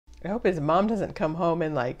I hope his mom doesn't come home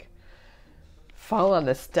and like fall on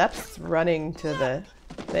the steps running to the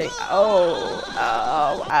thing. Oh,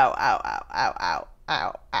 ow, ow, ow, ow, ow,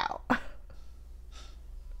 ow, ow, ow.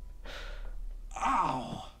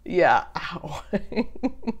 Ow. Yeah, ow.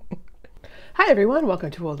 Hi everyone,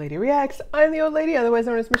 welcome to Old Lady Reacts. I'm the old lady, otherwise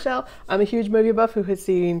known as Michelle. I'm a huge movie buff who has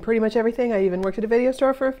seen pretty much everything. I even worked at a video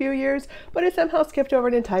store for a few years, but I somehow skipped over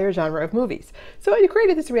an entire genre of movies. So I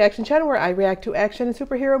created this reaction channel where I react to action and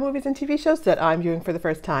superhero movies and TV shows that I'm viewing for the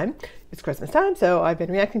first time. It's Christmas time, so I've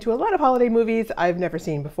been reacting to a lot of holiday movies I've never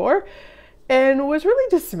seen before, and was really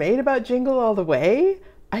dismayed about Jingle All The Way.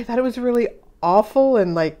 I thought it was really awful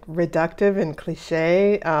and like reductive and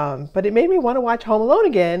cliche, but it made me want to watch Home Alone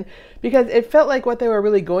again because it felt like what they were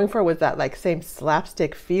really going for was that like same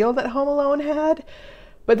slapstick feel that Home Alone had,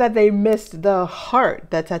 but that they missed the heart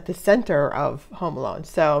that's at the center of Home Alone.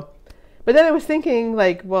 So, but then I was thinking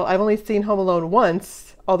like, well, I've only seen Home Alone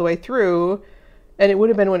once all the way through, and it would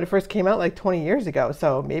have been when it first came out like 20 years ago.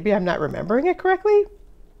 So maybe I'm not remembering it correctly.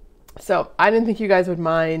 So I didn't think you guys would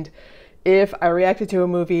mind if I reacted to a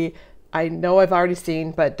movie I know I've already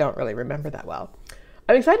seen, but don't really remember that well.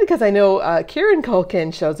 I'm excited because I know Catherin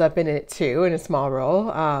Culkin shows up in it too, in a small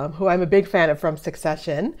role, who I'm a big fan of from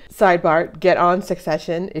Succession. Sidebar, get on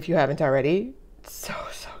Succession if you haven't already. So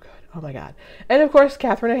good. Oh my God. And of course,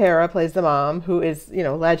 Catherin O'Hara plays the mom, who is, you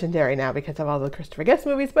know, legendary now because of all the Christopher Guest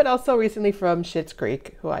movies, but also recently from Schitt's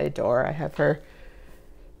Creek, who I adore. I have her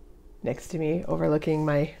next to me overlooking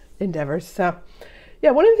my endeavors. So yeah,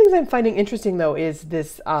 one of the things I'm finding interesting, though, is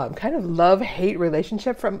this kind of love-hate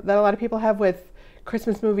relationship that a lot of people have with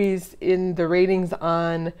Christmas movies in the ratings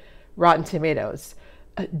on Rotten Tomatoes.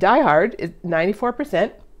 Die Hard is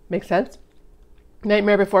 94%, makes sense.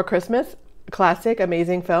 Nightmare Before Christmas, classic,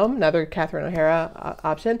 amazing film, another Catherin O'Hara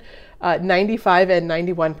option, 95 and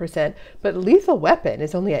 91%. But Lethal Weapon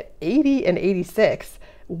is only at 80 and 86.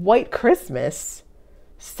 White Christmas,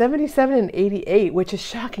 77 and 88, which is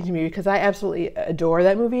shocking to me because I absolutely adore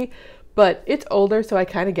that movie, but it's older, so I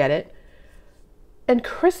kind of get it. And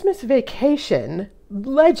Christmas Vacation,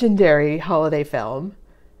 legendary holiday film,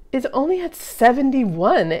 is only at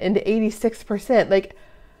 71 and 86%. Like,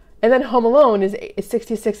 and then Home Alone is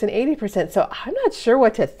 66 and 80%. So I'm not sure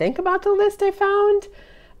what to think about the list I found,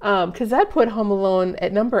 because that put Home Alone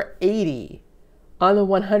at number 80 on the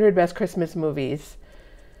 100 best Christmas movies.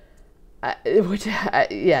 Which,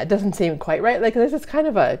 yeah, it doesn't seem quite right. Like, this is kind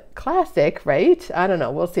of a classic, right? I don't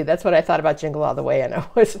know. We'll see. That's what I thought about Jingle All The Way, and I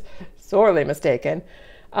was sorely mistaken.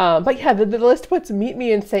 But yeah, the list puts Meet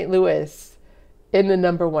Me in St. Louis in the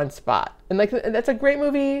number one spot. And, like, that's a great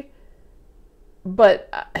movie, but,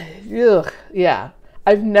 ugh, yeah.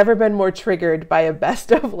 I've never been more triggered by a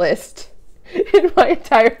best of list in my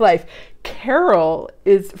entire life. Carol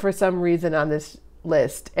is, for some reason, on this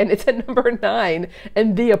list, and it's at number 9,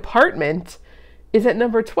 and The Apartment is at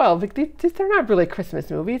number 12. Like, they're not really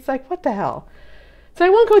Christmas movies. Like, what the hell? So I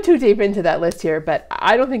won't go too deep into that list here, but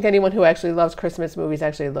I don't think anyone who actually loves Christmas movies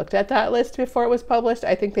actually looked at that list before it was published.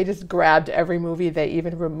 I think they just grabbed every movie that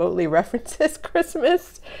even remotely references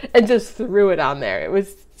Christmas and just threw it on there.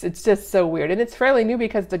 It's just so weird, and it's fairly new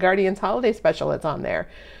because the Guardians Holiday Special is on there.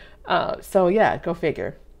 So yeah, go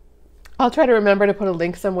figure. I'll try to remember to put a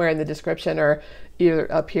link somewhere in the description or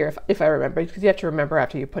either up here if I remember, because you have to remember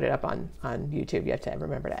after you put it up on YouTube, you have to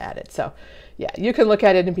remember to add it. So yeah, you can look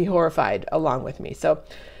at it and be horrified along with me. So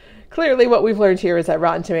clearly what we've learned here is that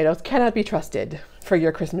Rotten Tomatoes cannot be trusted for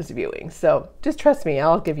your Christmas viewing. So just trust me,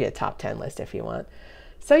 I'll give you a top 10 list if you want.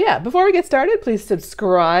 So yeah, before we get started, please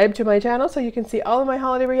subscribe to my channel so you can see all of my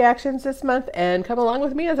holiday reactions this month and come along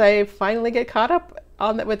with me as I finally get caught up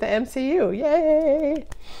on with the MCU. Yay!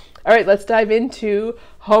 All right, let's dive into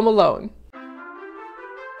Home Alone.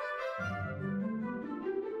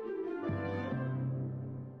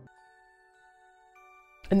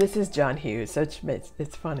 And this is John Hughes, so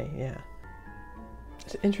it's funny, yeah.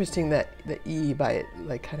 It's interesting that the E by it,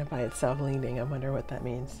 like kind of by itself leaning. I wonder what that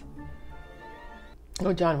means.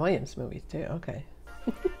 Oh, John Williams movies too, okay.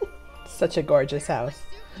 Such a gorgeous house.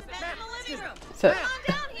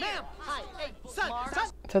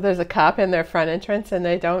 So there's a cop in their front entrance and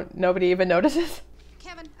nobody even notices?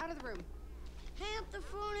 Kevin, out of the room. Hang up the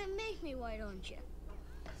phone and make me, why don't you?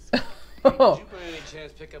 Oh. Did you by any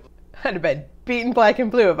chance pick up? I'd have been beaten black and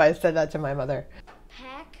blue if I said that to my mother.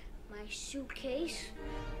 Pack my suitcase.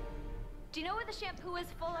 Do you know where the shampoo is,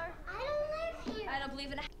 Fuller? I don't live here. I don't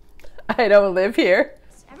believe it. I don't live here.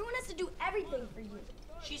 Everyone has to do everything for you.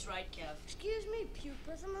 She's right, Kev. Excuse me,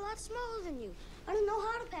 Pupus, I'm a lot smaller than you. I don't know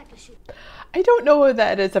how to pack a suit. I don't know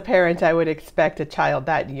that as a parent I would expect a child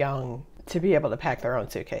that young to be able to pack their own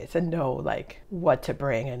suitcase and know like what to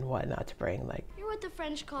bring and what not to bring. Like You're what the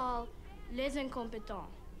French call les incompetents.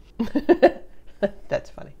 that's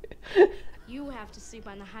funny. You have to sleep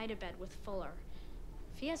on the hide-a-bed with Fuller.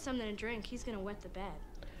 If he has something to drink, he's gonna wet the bed.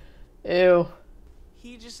 Ew.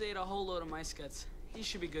 He just ate a whole load of mice guts. He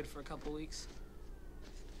should be good for a couple weeks.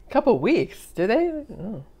 Couple weeks, do they?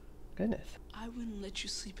 Oh, goodness. I wouldn't let you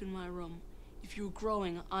sleep in my room if you were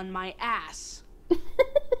growing on my ass.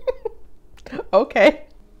 Okay.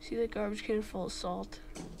 See that garbage can full of salt?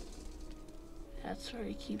 That's where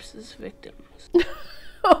he keeps his victims.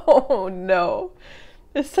 Oh no.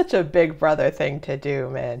 It's such a big brother thing to do,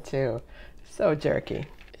 man, too. So jerky.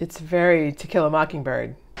 It's very To Kill a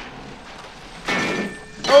Mockingbird.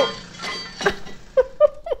 Oh!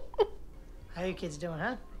 How you kids doing,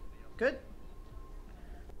 huh? Good?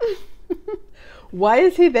 Why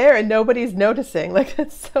is he there and nobody's noticing? Like,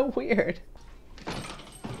 that's so weird.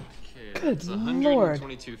 Okay, it's Lord.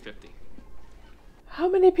 $122.50. How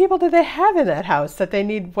many people do they have in that house that they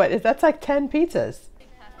need? What? That's like 10 pizzas.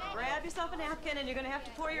 Grab yourself a napkin and you're going to have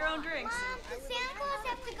to pour your own drinks. Does Santa Claus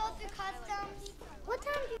have to go through customs? What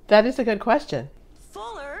time do That is a good question.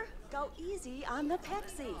 Fuller, go easy on the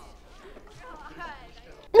Pepsi.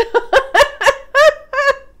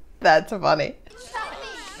 That's funny.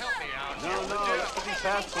 No, let's get these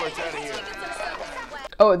passports out of here.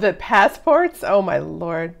 Oh, the passports? Oh my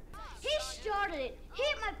Lord. He started it. He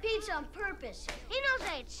ate my pizza on purpose. He knows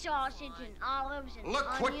I ate sausage and olives and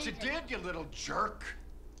Look what onions you did, you little jerk.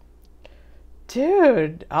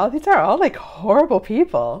 Dude, all these are all like horrible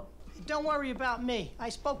people. Don't worry about me. I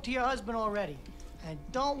spoke to your husband already. And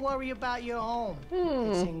don't worry about your home.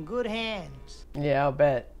 It's in good hands. Yeah, I'll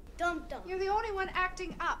bet. Dum dum. You're the only one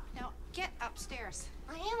acting up. Now get upstairs.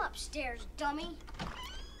 I am upstairs, dummy.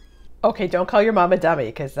 Okay, don't call your mom a dummy,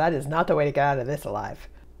 because that is not the way to get out of this alive.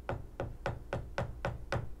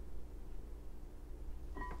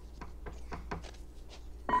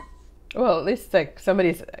 Well, at least like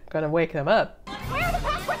somebody's gonna wake them up. Where are the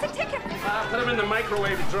passports and tickets? Put them in the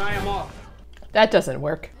microwave to dry them off. That doesn't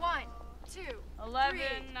work. 1, 2, 11, 3,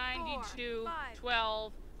 92, 4, 5.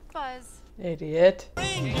 12. Buzz. Idiot.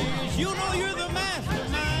 You know you're the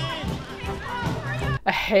mastermind.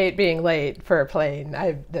 I hate being late for a plane.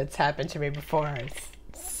 That's happened to me before. It's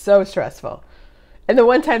so stressful. And the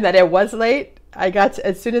one time that I was late,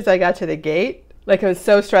 as soon as I got to the gate, like I was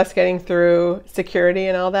so stressed getting through security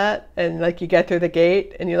and all that. And like you get through the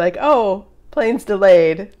gate and you're like, oh, plane's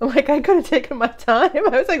delayed. I'm like, I could have taken my time. I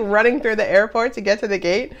was like running through the airport to get to the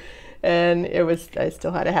gate. And I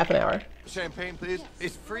still had a half an hour. Champagne, please.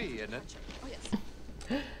 It's free, isn't it?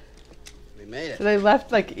 We made it. So they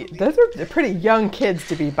left, like, they're pretty young kids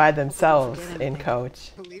to be by themselves in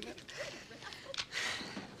coach. Believe it?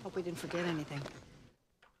 Hope we didn't forget anything.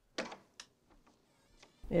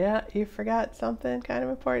 Yeah, you forgot something kind of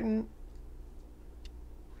important.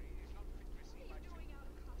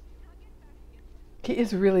 He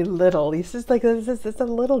is really little. He's just like, this is a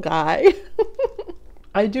little guy.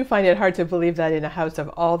 I do find it hard to believe that in a house of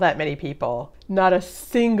all that many people, not a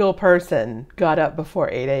single person got up before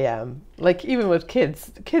 8 a.m. Like, even with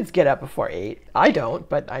kids get up before 8. I don't,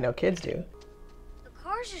 but I know kids do. The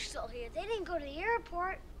cars are still here. They didn't go to the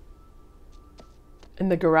airport.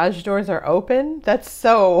 And the garage doors are open? That's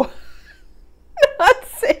so not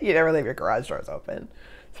safe. You never leave your garage doors open,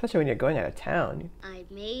 especially when you're going out of town. I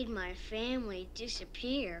made my family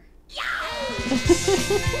disappear.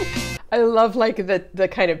 I love like the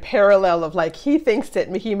kind of parallel of like he thinks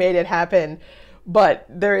that he made it happen, but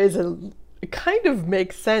there is it kind of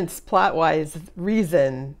makes sense plot-wise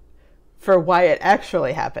reason for why it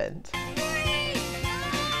actually happened.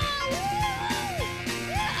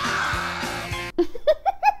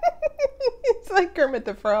 It's like Kermit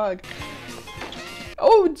the Frog.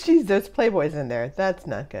 Oh jeez, there's Playboys in there. That's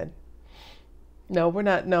not good. No, we're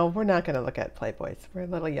not going to look at Playboys. We're a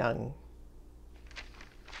little young.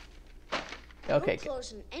 Okay. No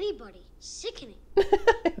clothes on anybody. Sickening.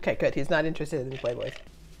 Okay, good. He's not interested in Playboys.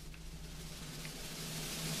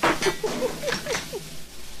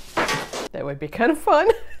 That would be kind of fun.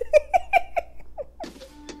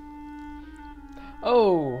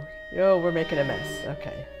 Oh, we're making a mess.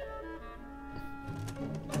 Okay.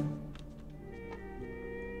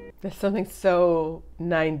 There's something so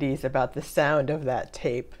 90s about the sound of that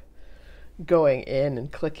tape going in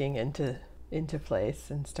and clicking into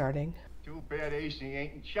place and starting. Too bad AC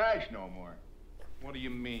ain't in charge no more. What do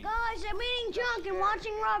you mean? Guys, I'm eating junk and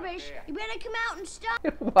watching rubbish. You better come out and stop.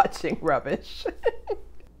 Watching rubbish.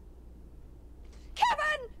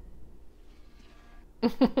 Kevin!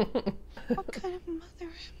 What kind of mother am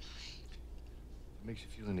I? Makes you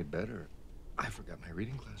feel any better? I forgot my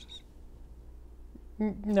reading glasses.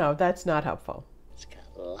 No, that's not helpful. It's got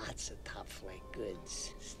lots of top-flight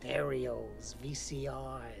goods. Stereos,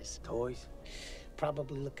 VCRs. Toys?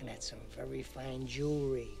 Probably looking at some very fine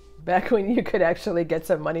jewelry. Back when you could actually get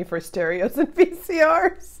some money for stereos and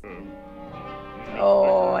VCRs.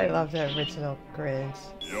 Oh, I love the original Grinch.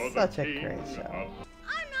 Such a great show.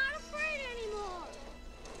 I'm not afraid anymore.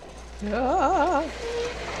 Ah.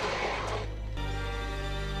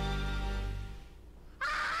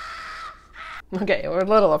 Okay, we're a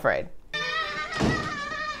little afraid.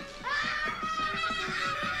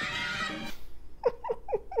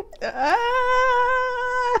 Ah.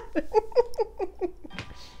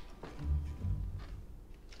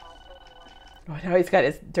 Oh, now he's got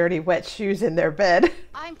his dirty, wet shoes in their bed.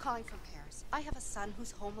 I'm calling from Paris. I have a son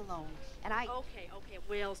who's home alone, and I... Okay,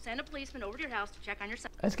 we'll send a policeman over to your house to check on your son.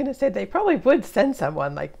 I was going to say they probably would send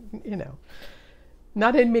someone, like, you know,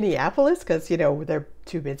 not in Minneapolis because, you know, they're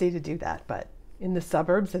too busy to do that, but in the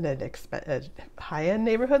suburbs in a high-end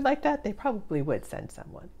neighborhood like that, they probably would send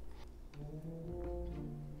someone.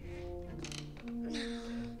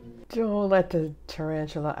 Don't let the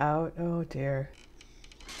tarantula out. Oh, dear.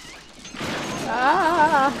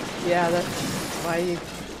 Ah! Yeah, that's why you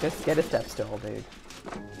just get a step stool, dude.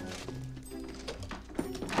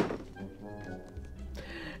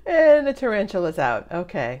 And the tarantula's out.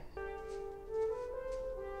 Okay.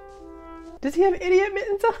 Does he have idiot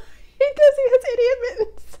mittens on? He does. He has idiot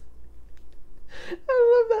mittens.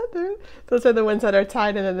 I love that. Those are the ones that are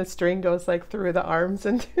tied and then the string goes like through the arms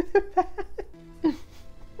and to the back.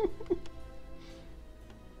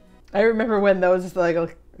 I remember when those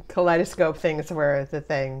like kaleidoscope things were the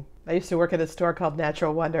thing. I used to work at a store called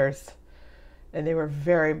Natural Wonders and they were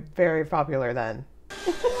very, very popular then.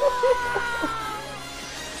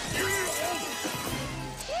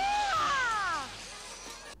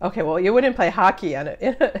 Okay, well, you wouldn't play hockey on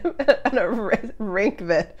a rink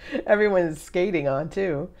that everyone's skating on,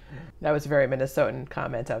 too. That was a very Minnesotan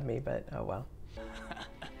comment of me, but oh well.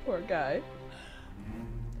 Poor guy.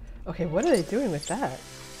 Okay, what are they doing with that?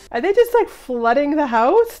 Are they just like flooding the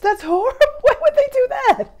house? That's horrible. Why would they do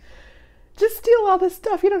that? Just steal all this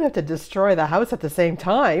stuff. You don't have to destroy the house at the same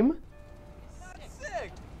time.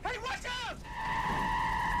 Sick. Hey, watch out!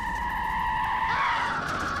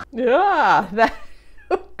 Yeah, that.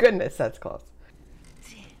 Oh, goodness, that's close.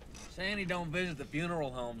 Sandy don't visit the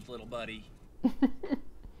funeral homes, little buddy.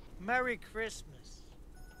 Merry Christmas.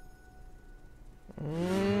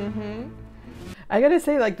 Mm-hmm. I gotta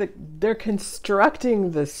say, like, they're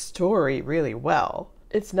constructing the story really well.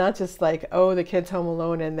 It's not just like, oh, the kid's home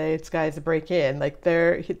alone and these guys break in. Like,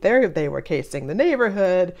 they were casing the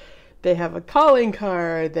neighborhood. They have a calling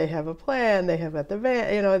card. They have a plan. They have at the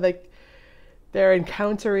van. You know, like. He's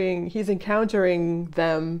encountering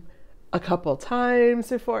them a couple times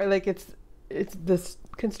before. Like it's this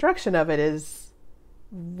construction of it is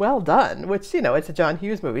well done, which, you know, it's a John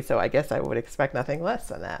Hughes movie, so I guess I would expect nothing less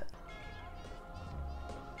than that.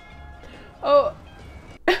 Oh.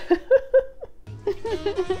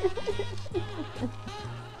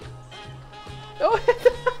 Oh.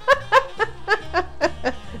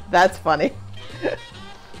 That's funny.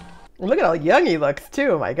 Look at how young he looks,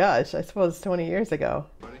 too. Oh my gosh, I suppose 20 years ago.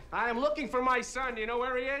 I'm looking for my son. Do you know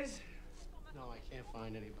where he is? No, I can't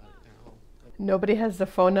find anybody. They're home. Nobody has the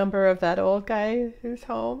phone number of that old guy who's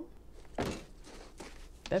home?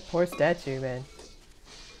 That poor statue, man.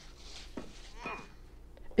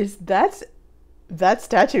 That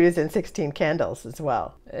statue is in 16 Candles as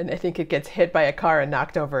well. And I think it gets hit by a car and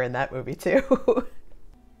knocked over in that movie, too.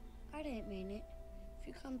 I didn't mean it. If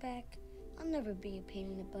you come back, I'll never be a pain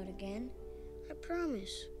in the butt again. I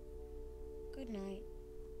promise. Good night.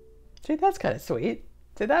 See, that's kind of sweet.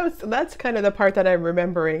 See, that's kind of the part that I'm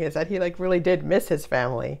remembering is that he like really did miss his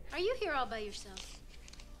family. Are you here all by yourself?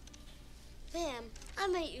 Ma'am,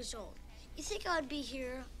 I'm 8 years old. You think I'd be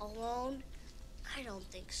here alone? I don't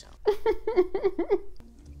think so.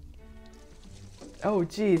 Oh,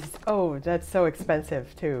 geez. Oh, that's so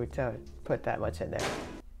expensive, too, to put that much in there.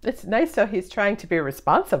 It's nice, though, he's trying to be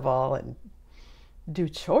responsible and do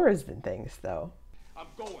chores and things, though. I'm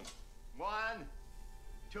going. 1,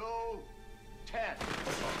 2, 10.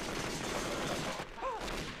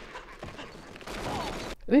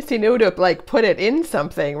 At least he knew to, like, put it in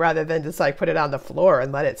something rather than just, like, put it on the floor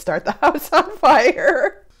and let it start the house on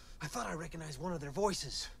fire. I thought I recognized one of their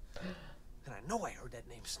voices. And I know I heard that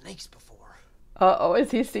name Snakes before. Uh-oh,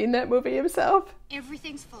 has he seen that movie himself?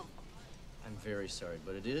 Everything's full. I'm very sorry,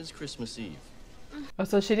 but it is Christmas Eve. Oh,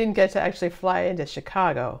 so she didn't get to actually fly into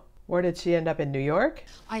Chicago. Where did she end up, in New York?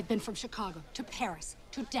 I've been from Chicago to Paris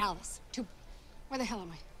to Dallas to... Where the hell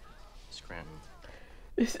am I? Scranton.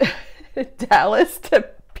 Dallas to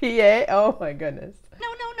PA? Oh my goodness.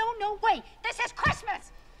 No way! This is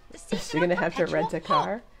Christmas! Is she gonna have to rent a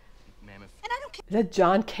car? Ma'am, And I don't care. Is that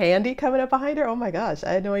John Candy coming up behind her? Oh my gosh,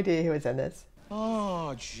 I had no idea he was in this.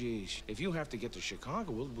 Oh, jeez. If you have to get to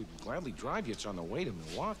Chicago, we'll gladly drive you. It's on the way to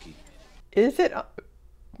Milwaukee. Is it?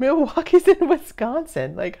 Milwaukee's in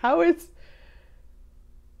Wisconsin. Like, how is...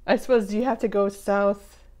 I suppose you have to go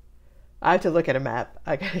south. I have to look at a map.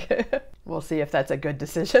 Okay. We'll see if that's a good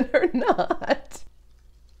decision or not.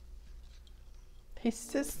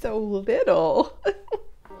 He's just so little.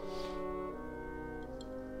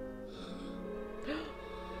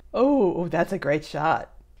 Oh, that's a great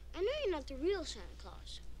shot. I know you're not the real Santa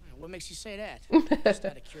Claus. What makes you say that? Just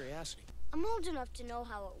out of curiosity. I'm old enough to know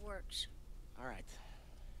how it works. All right.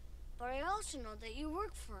 But I also know that you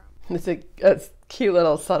work for him. It's a cute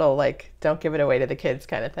little subtle, like, don't give it away to the kids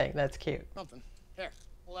kind of thing. That's cute. Something. Here,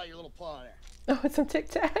 pull out your little paw there. Oh, it's some Tic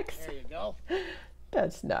Tacs. There you go.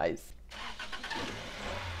 That's nice.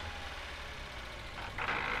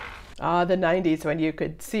 Ah, the 90s when you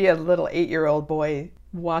could see a little 8-year-old boy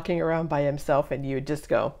walking around by himself and you would just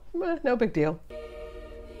go, no big deal.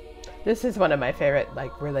 This is one of my favorite,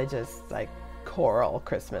 like, religious, like, choral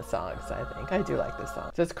Christmas songs, I think. I do like this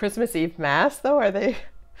song. So it's Christmas Eve Mass, though? Are they...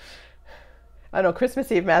 I don't know,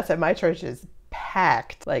 Christmas Eve Mass at my church is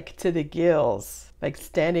packed, like, to the gills. Like,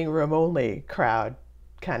 standing room only crowd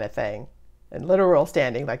kind of thing. And literal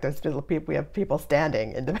standing, like, there's little people, we have people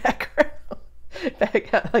standing in the background.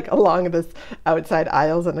 Like, along this outside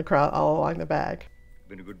aisles in the crowd, all along the back.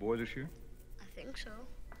 Been a good boy this year? I think so.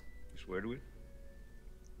 You swear to it?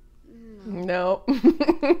 No.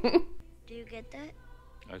 Do you get that?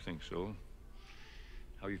 I think so.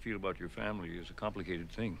 How you feel about your family is a complicated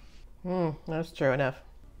thing. That's true enough.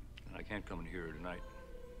 And I can't come in here tonight.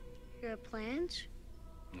 You have plans?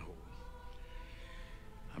 No.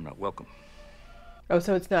 I'm not welcome. Oh,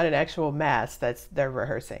 so it's not an actual mass, they're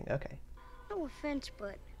rehearsing. Okay. No offense,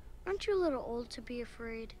 but aren't you a little old to be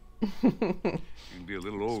afraid? You can be a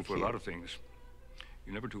little old for a lot of things.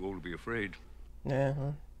 You're never too old to be afraid.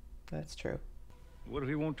 Uh-huh. That's true. What if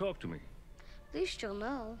he won't talk to me? At least you'll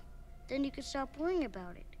know. Then you can stop worrying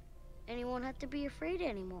about it. And you won't have to be afraid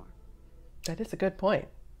anymore. That is a good point.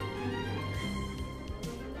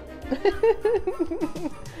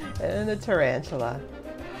 And a tarantula.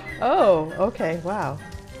 Oh, okay, wow.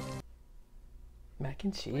 Mac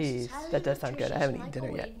and cheese. That does sound good. I haven't eaten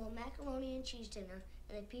dinner yet. Macaroni and cheese dinner,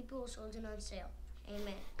 and the people who sold it on sale.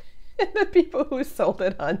 Amen. And the people who sold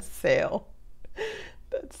it on sale.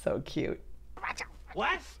 That's so cute.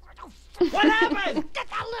 What? What happened? Get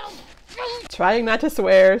that little... Trying not to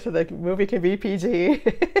swear so the movie can be PG.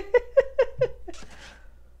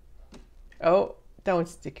 Oh, don't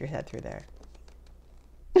stick your head through there.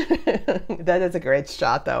 That is a great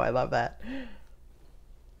shot, though. I love that.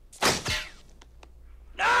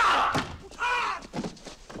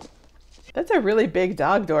 That's a really big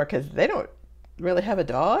dog door because they don't really have a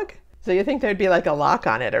dog. So you think there'd be like a lock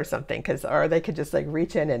on it or something, or they could just like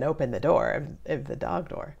reach in and open the door of the dog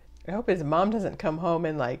door. I hope his mom doesn't come home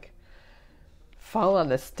and like fall on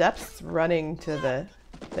the steps running to the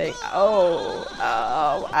thing. Oh,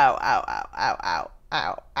 ow, ow, ow, ow, ow, ow,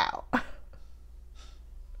 ow, ow.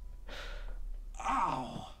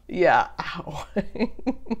 Ow. Yeah, ow.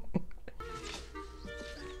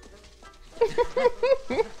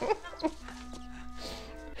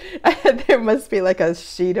 There must be like a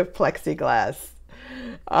sheet of plexiglass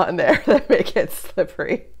on there that make it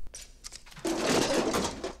slippery.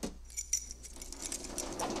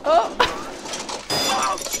 Oh.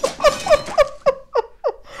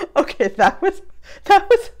 Okay, that was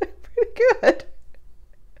pretty good.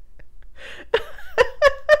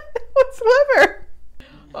 What's clever?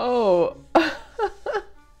 Oh.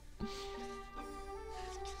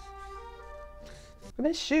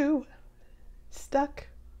 My shoe stuck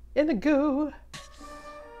in the goo.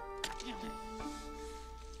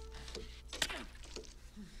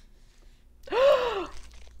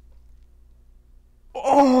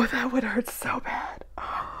 Oh, that would hurt so bad.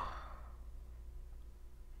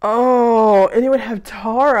 Oh, and it would have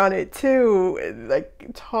tar on it too. Like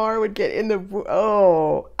tar would get in the,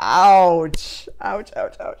 oh, ouch. Ouch,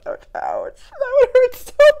 ouch, ouch, ouch, ouch. That would hurt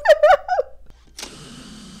so bad.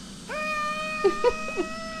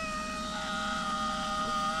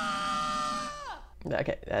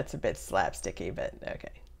 Okay, that's a bit slapsticky, but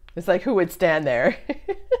okay. It's like, who would stand there?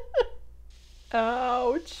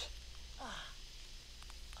 Ouch.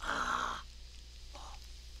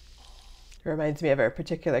 It reminds me of a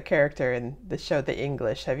particular character in the show The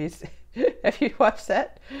English. Have you watched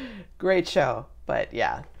that? Great show. But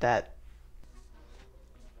yeah, that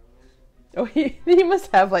Oh, he must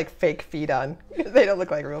have like fake feet on. They don't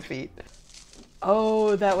look like real feet.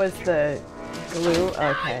 Oh, that was the glue?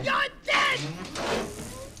 Okay.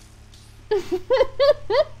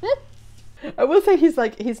 I will say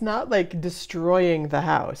he's not like destroying the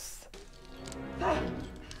house.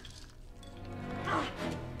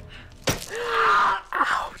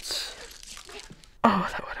 Ouch. Oh,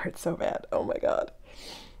 that would hurt so bad. Oh my god.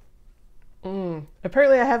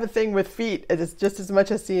 Apparently I have a thing with feet. It's just as much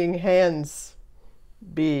as seeing hands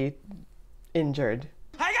be injured.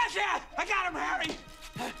 I got you! I got him, Harry!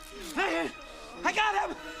 I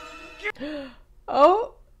got him!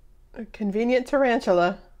 Oh, a convenient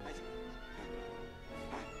tarantula.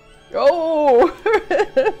 Oh!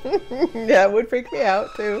 Yeah, it would freak me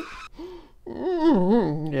out too.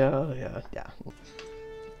 Yeah.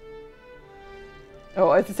 Oh,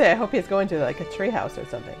 I was to say, I hope he's going to like a treehouse or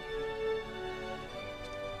something.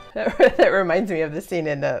 That reminds me of the scene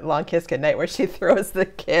in Long Kiss Goodnight where she throws the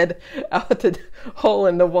kid out the hole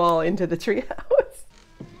in the wall into the treehouse.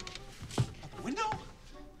 Window?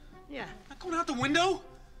 Yeah. Not going out the window?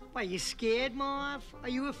 Why, you scared, Marv? Are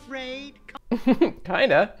you afraid?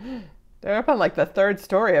 Kinda. They're up on like the 3rd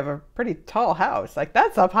story of a pretty tall house. Like,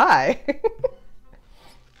 that's up high.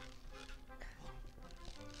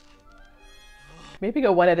 Maybe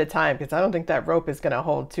go one at a time, because I don't think that rope is going to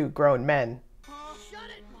hold 2 grown men.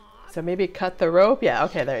 So maybe cut the rope? Yeah,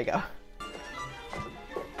 okay, there you go.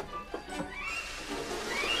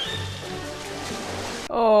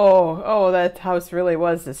 Oh, that house really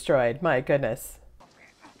was destroyed. My goodness.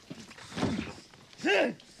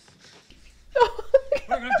 Hanging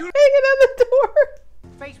on the door.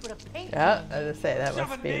 Face with a paint. Yeah, I was gonna say that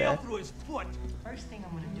must be the First thing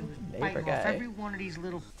I'm gonna do is neighbor bite off guy. every one of these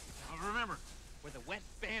little. Remember, we're the wet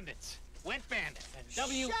bandits. Wet bandits.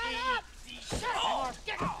 W-E.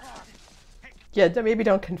 Yeah, maybe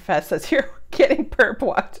don't confess as you're getting perp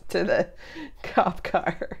walked to the cop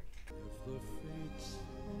car.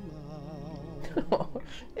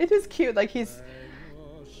 It is cute. Like he's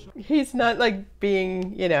not like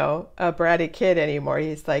being, you know, a bratty kid anymore.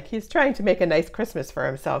 He's trying to make a nice Christmas for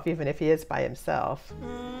himself, even if he is by himself.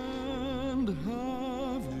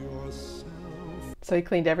 So he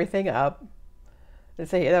cleaned everything up. I'd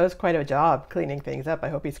say that was quite a job cleaning things up. I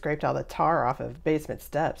hope he scraped all the tar off of basement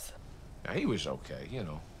steps. Yeah, he was okay, you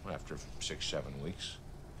know, after 6-7 weeks.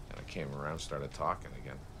 And I came around and started talking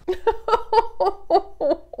again.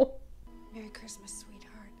 Merry Christmas,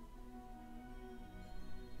 sweetheart.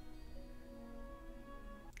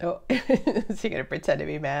 Oh, is he gonna pretend to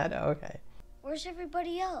be mad? Oh, okay. Where's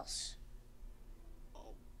everybody else?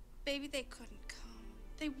 Baby, they couldn't come.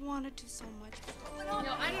 They wanted to so much. No,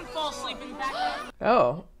 I didn't fall asleep in the back.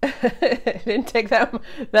 Oh, it didn't take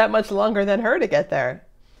that much longer than her to get there.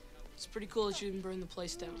 It's pretty cool that you didn't burn the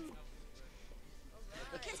place down.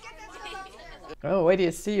 Oh, wait till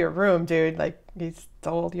you see your room, dude. Like, he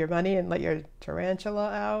stole your money and let your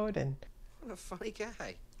tarantula out and... What a funny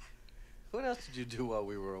guy. What else did you do while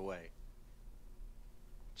we were away?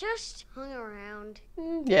 Just hung around.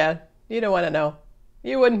 Yeah, you don't want to know.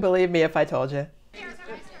 You wouldn't believe me if I told you.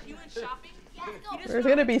 There's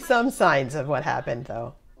going to be some signs of what happened,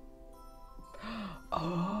 though.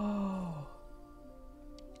 Oh.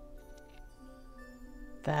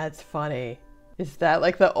 That's funny. Is that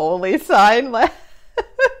like the only sign left?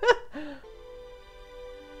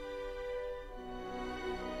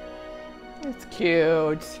 It's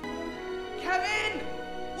cute. Kevin!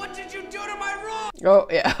 What did you do to my room? Oh,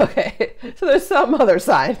 yeah, okay. So there's some other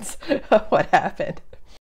signs of what happened.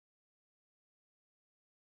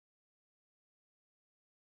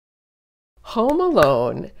 Home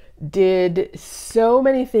Alone did so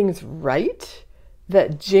many things right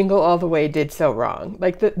that Jingle All The Way did so wrong.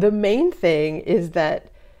 Like the main thing is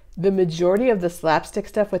that the majority of the slapstick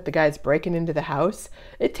stuff with the guys breaking into the house,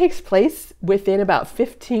 it takes place within about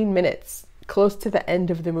 15 minutes, close to the end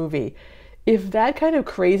of the movie. If that kind of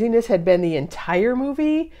craziness had been the entire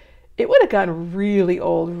movie, it would have gotten really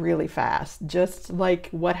old really fast, just like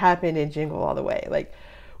what happened in Jingle All The Way. Like,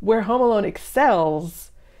 where Home Alone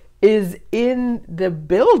excels is in the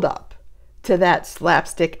build-up to that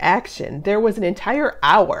slapstick action. There was an entire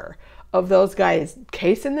hour of those guys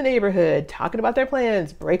casing the neighborhood, talking about their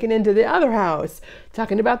plans, breaking into the other house,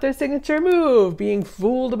 talking about their signature move, being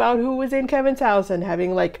fooled about who was in Kevin's house, and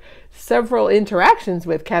having like several interactions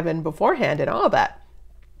with Kevin beforehand and all that.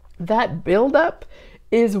 That build-up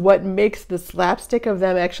is what makes the slapstick of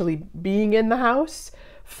them actually being in the house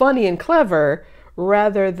funny and clever,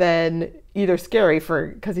 rather than either scary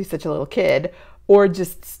because he's such a little kid, or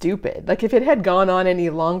just stupid. Like, if it had gone on any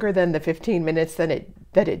longer than the 15 minutes that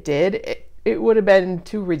it did, it would have been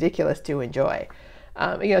too ridiculous to enjoy.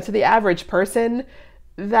 To the average person,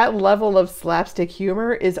 that level of slapstick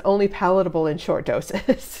humor is only palatable in short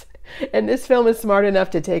doses. And this film is smart enough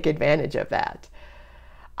to take advantage of that.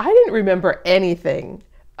 I didn't remember anything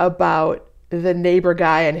about the neighbor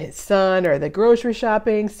guy and his son, or the grocery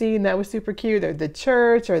shopping scene that was super cute, or the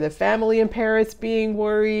church, or the family in Paris being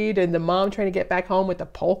worried, and the mom trying to get back home with the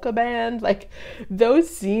polka band. Like, those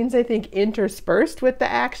scenes, I think, interspersed with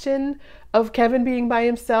the action of Kevin being by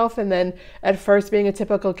himself, and then at first being a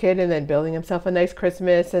typical kid, and then building himself a nice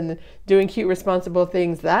Christmas and doing cute, responsible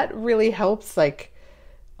things. That really helps, like,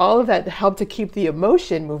 all of that helped to keep the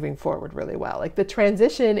emotion moving forward really well. Like, the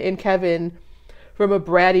transition in Kevin from a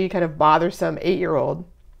bratty, kind of bothersome 8-year-old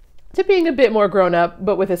to being a bit more grown up,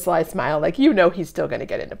 but with a sly smile. Like, he's still going to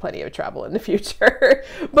get into plenty of trouble in the future.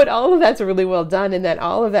 But all of that's really well done. And then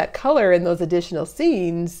all of that color in those additional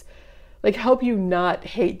scenes, like, help you not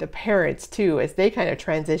hate the parents too, as they kind of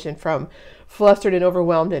transition from flustered and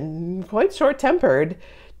overwhelmed and quite short-tempered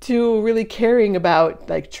to really caring about,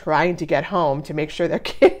 like, trying to get home to make sure their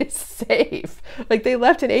kid is safe. Like, they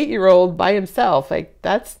left an 8-year-old by himself. Like,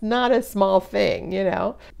 that's not a small thing,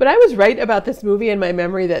 But I was right about this movie in my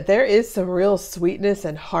memory that there is some real sweetness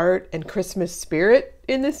and heart and Christmas spirit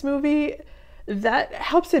in this movie that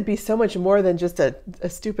helps it be so much more than just a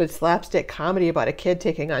stupid slapstick comedy about a kid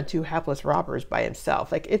taking on 2 hapless robbers by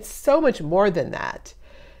himself. Like, it's so much more than that.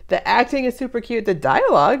 The acting is super cute. The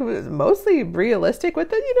dialogue was mostly realistic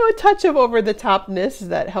with a touch of over-the-topness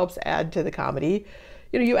that helps add to the comedy.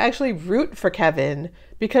 You actually root for Kevin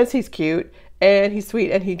because he's cute and he's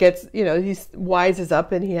sweet, and he gets, he wises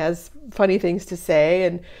up and he has funny things to say.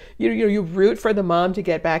 And you root for the mom to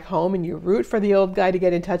get back home, and you root for the old guy to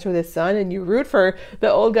get in touch with his son, and you root for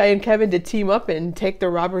the old guy and Kevin to team up and take the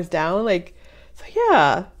robbers down. Like, so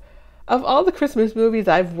yeah. Of all the Christmas movies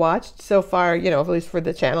I've watched so far, at least for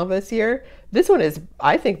the channel this year, this one is,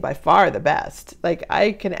 I think, by far the best. Like,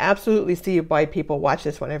 I can absolutely see why people watch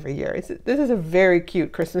this one every year. This is a very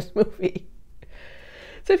cute Christmas movie.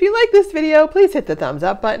 So if you like this video, please hit the thumbs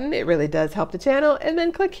up button. It really does help the channel. And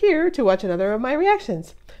then click here to watch another of my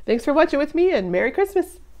reactions. Thanks for watching with me, and Merry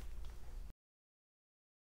Christmas.